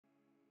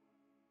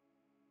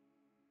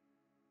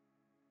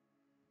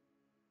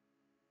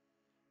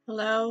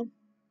Hello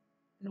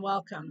and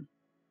welcome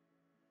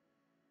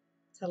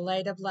to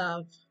Light of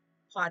Love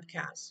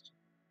podcast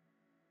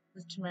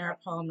with Tamara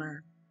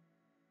Palmer,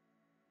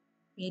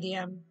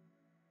 medium,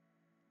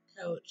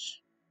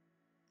 coach,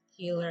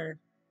 healer,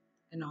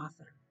 and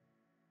author.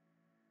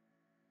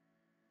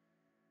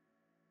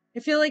 I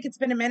feel like it's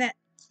been a minute.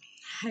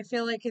 I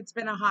feel like it's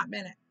been a hot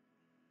minute.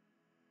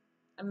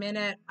 A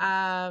minute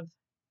of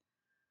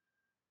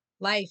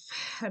life,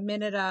 a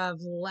minute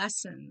of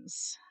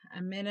lessons,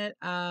 a minute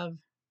of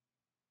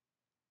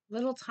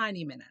little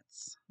tiny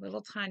minutes,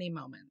 little tiny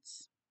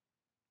moments.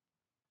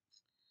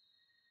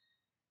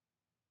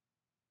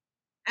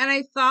 And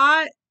I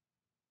thought,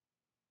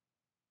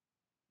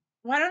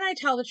 why don't I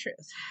tell the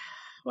truth?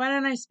 Why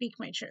don't I speak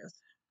my truth?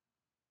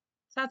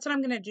 So that's what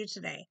I'm going to do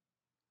today.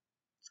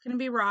 It's going to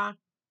be raw,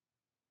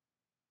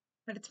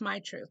 but it's my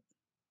truth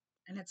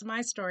and it's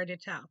my story to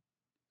tell.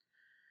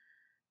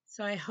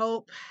 So I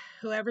hope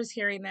whoever's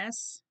hearing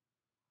this,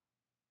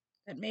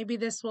 that maybe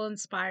this will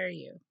inspire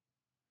you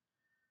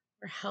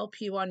or help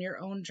you on your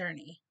own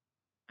journey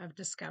of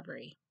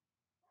discovery.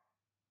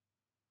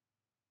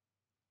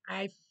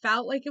 I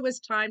felt like it was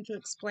time to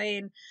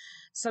explain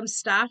some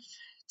stuff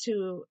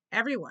to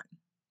everyone,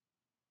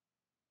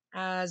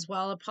 as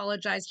well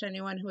apologize to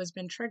anyone who has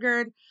been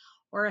triggered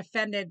or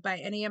offended by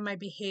any of my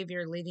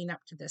behavior leading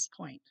up to this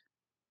point.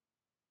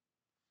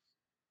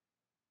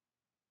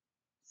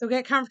 So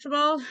get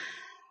comfortable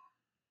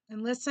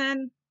and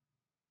listen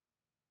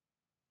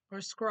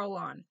or scroll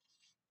on.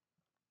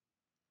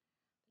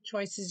 The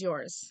choice is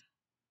yours.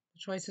 The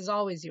choice is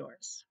always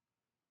yours.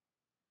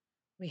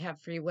 We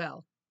have free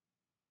will,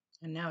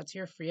 and now it's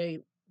your free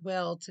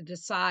will to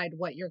decide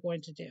what you're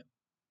going to do.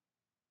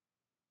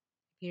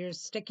 If you're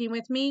sticking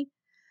with me,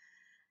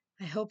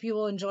 I hope you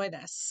will enjoy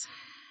this.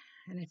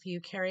 And if you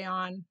carry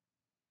on,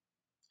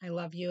 I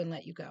love you and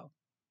let you go.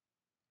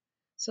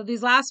 So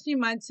these last few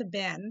months have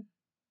been,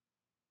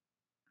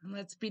 and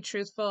let's be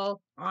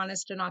truthful,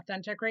 honest, and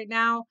authentic right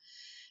now,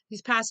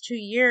 these past 2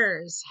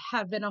 years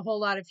have been a whole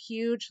lot of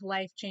huge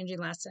life-changing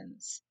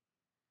lessons,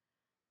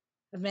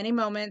 of many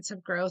moments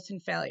of growth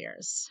and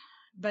failures,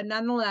 but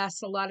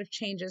nonetheless, a lot of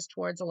changes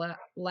towards a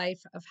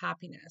life of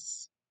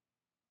happiness.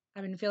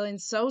 I've been feeling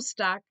so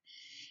stuck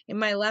in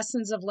my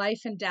lessons of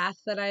life and death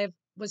that I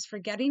was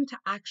forgetting to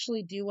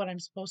actually do what I'm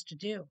supposed to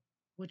do,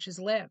 which is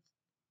live.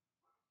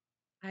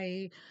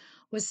 I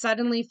was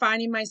suddenly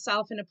finding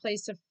myself in a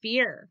place of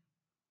fear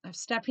of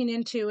stepping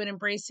into and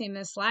embracing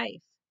this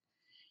life.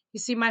 You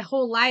see, my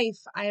whole life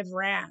I have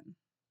ran.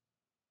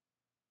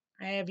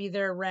 I have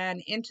either ran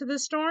into the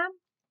storm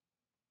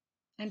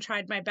and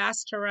tried my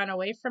best to run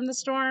away from the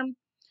storm,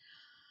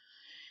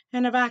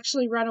 and I've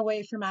actually run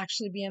away from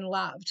actually being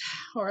loved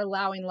or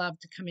allowing love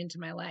to come into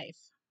my life.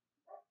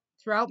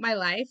 Throughout my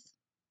life,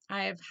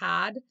 I have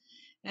had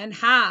and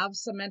have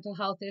some mental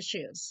health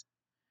issues,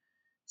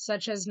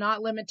 such as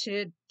not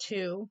limited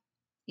to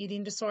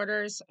eating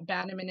disorders,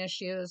 abandonment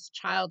issues,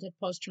 childhood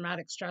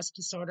post-traumatic stress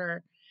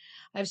disorder.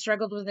 I've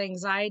struggled with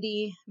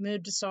anxiety,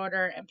 mood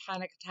disorder, and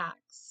panic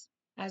attacks,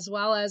 as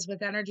well as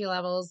with energy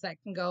levels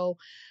that can go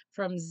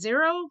from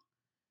 0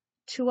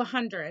 to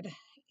 100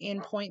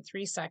 in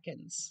 0.3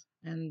 seconds.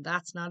 And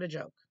that's not a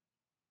joke.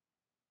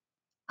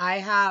 I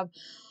have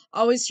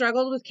always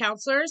struggled with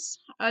counselors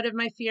out of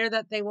my fear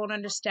that they won't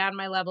understand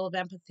my level of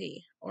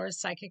empathy or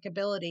psychic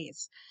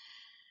abilities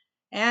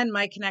and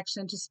my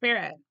connection to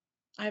spirit.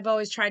 I've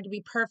always tried to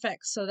be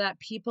perfect so that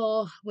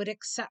people would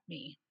accept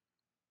me.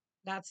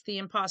 That's the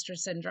imposter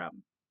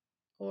syndrome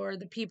or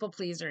the people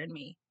pleaser in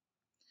me.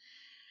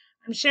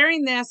 I'm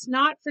sharing this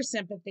not for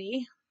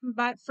sympathy,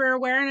 but for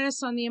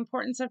awareness on the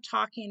importance of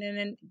talking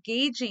and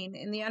engaging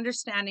in the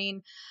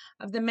understanding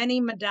of the many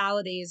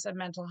modalities of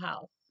mental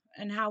health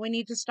and how we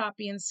need to stop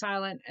being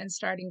silent and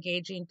start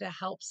engaging to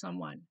help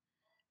someone,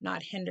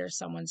 not hinder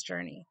someone's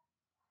journey.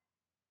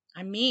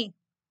 I'm me.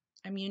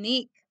 I'm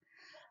unique.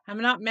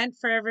 I'm not meant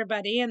for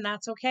everybody, and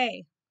that's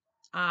okay.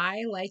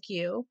 I, like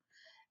you,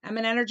 am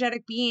an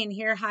energetic being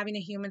here having a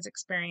human's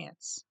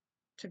experience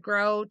to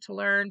grow, to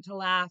learn, to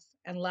laugh,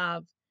 and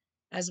love,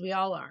 as we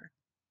all are.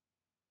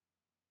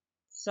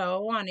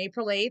 So on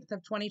April 8th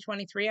of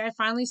 2023, I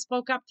finally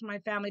spoke up to my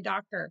family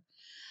doctor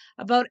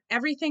about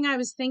everything I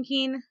was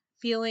thinking,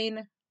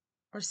 feeling,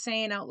 or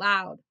saying out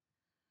loud.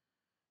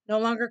 No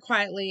longer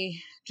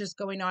quietly just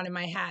going on in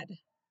my head.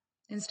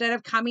 Instead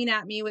of coming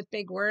at me with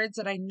big words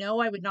that I know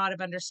I would not have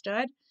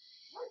understood,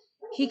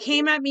 he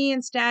came at me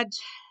instead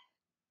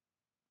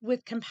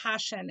with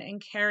compassion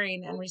and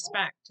caring and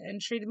respect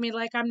and treated me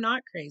like I'm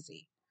not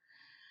crazy.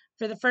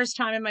 For the first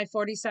time in my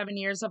 47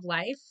 years of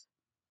life,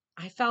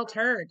 I felt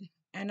heard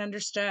and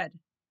understood,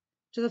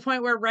 to the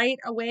point where right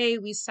away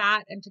we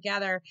sat and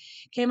together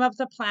came up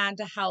with a plan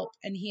to help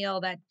and heal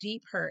that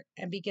deep hurt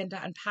and begin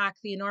to unpack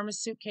the enormous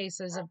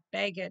suitcases of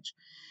baggage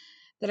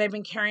that I've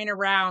been carrying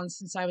around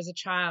since I was a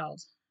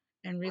child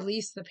and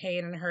release the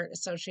pain and hurt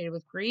associated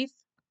with grief,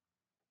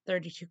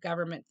 32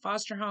 government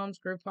foster homes,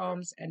 group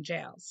homes, and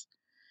jails,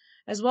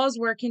 as well as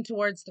working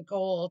towards the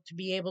goal to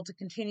be able to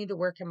continue to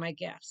work in my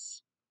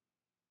gifts.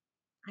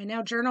 I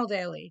now journal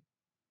daily.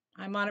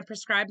 I'm on a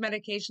prescribed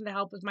medication to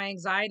help with my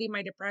anxiety,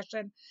 my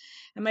depression,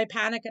 and my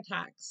panic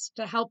attacks,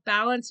 to help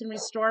balance and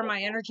restore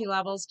my energy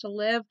levels, to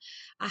live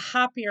a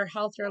happier,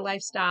 healthier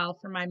lifestyle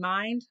for my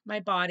mind, my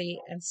body,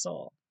 and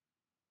soul.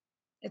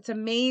 It's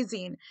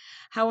amazing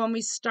how when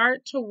we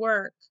start to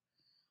work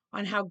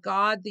on how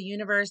God, the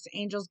universe,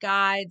 angels,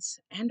 guides,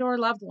 and or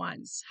loved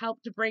ones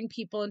help to bring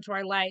people into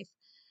our life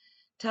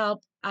to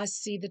help us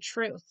see the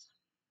truth,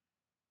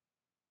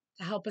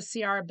 to help us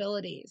see our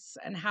abilities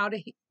and how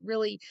to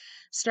really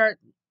start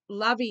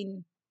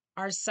loving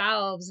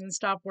ourselves and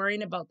stop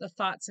worrying about the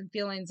thoughts and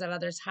feelings that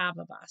others have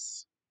of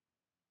us.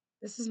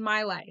 This is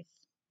my life.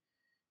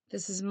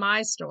 This is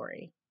my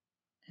story.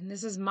 And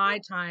this is my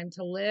time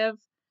to live,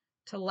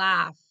 to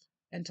laugh,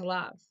 and to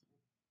love.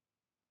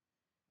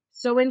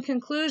 So, in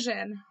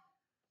conclusion,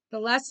 the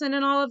lesson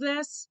in all of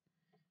this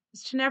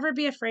is to never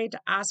be afraid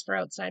to ask for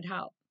outside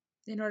help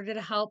in order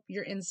to help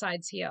your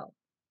insides heal.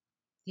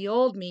 The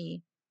old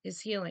me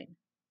is healing.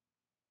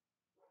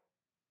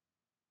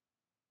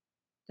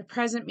 The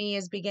present me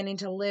is beginning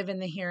to live in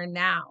the here and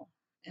now,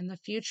 and the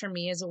future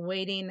me is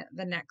awaiting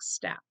the next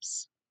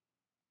steps.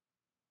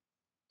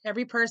 To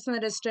every person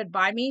that has stood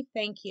by me,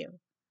 thank you.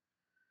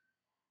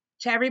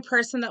 To every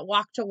person that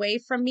walked away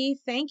from me,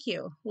 thank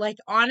you. Like,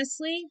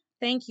 honestly,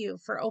 thank you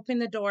for opening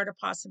the door to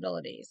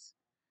possibilities.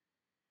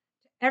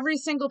 Every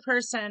single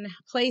person,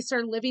 place,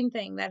 or living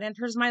thing that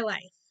enters my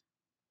life,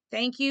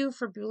 thank you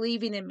for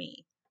believing in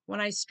me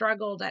when I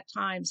struggled at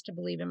times to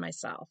believe in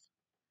myself.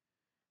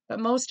 But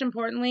most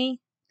importantly,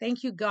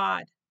 thank you,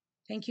 God.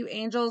 Thank you,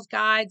 angels,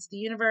 guides, the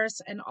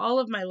universe, and all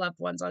of my loved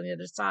ones on the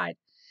other side.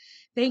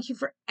 Thank you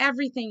for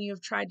everything you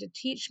have tried to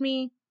teach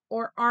me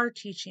or are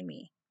teaching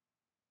me.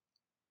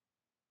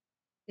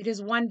 It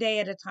is one day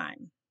at a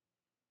time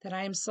that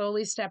I am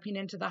slowly stepping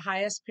into the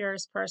highest,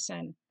 purest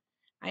person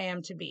I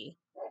am to be.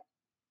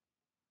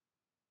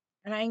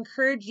 And I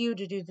encourage you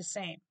to do the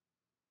same.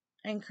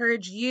 I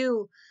encourage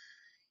you,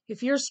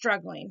 if you're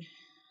struggling,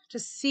 to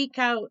seek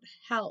out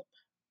help,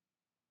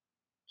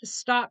 to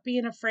stop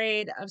being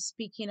afraid of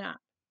speaking up,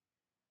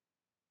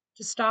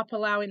 to stop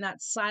allowing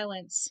that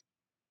silence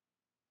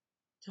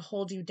to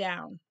hold you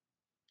down,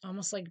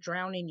 almost like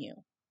drowning you.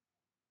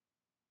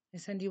 I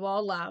send you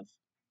all love.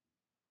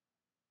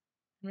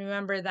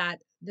 Remember that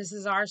this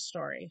is our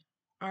story,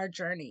 our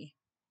journey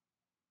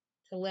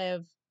to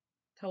live,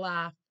 to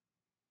laugh,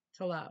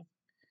 to love.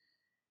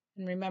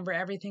 And remember,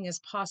 everything is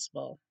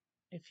possible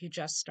if you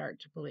just start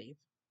to believe.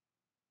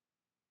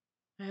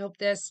 I hope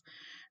this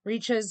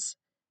reaches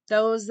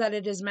those that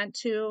it is meant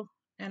to,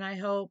 and I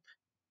hope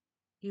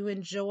you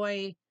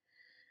enjoy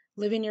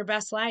living your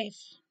best life.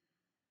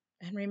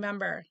 And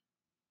remember,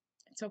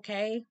 it's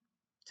okay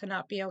to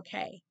not be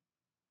okay.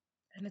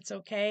 And it's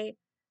okay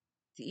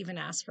to even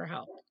ask for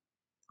help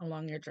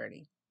along your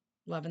journey.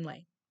 Love and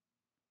light.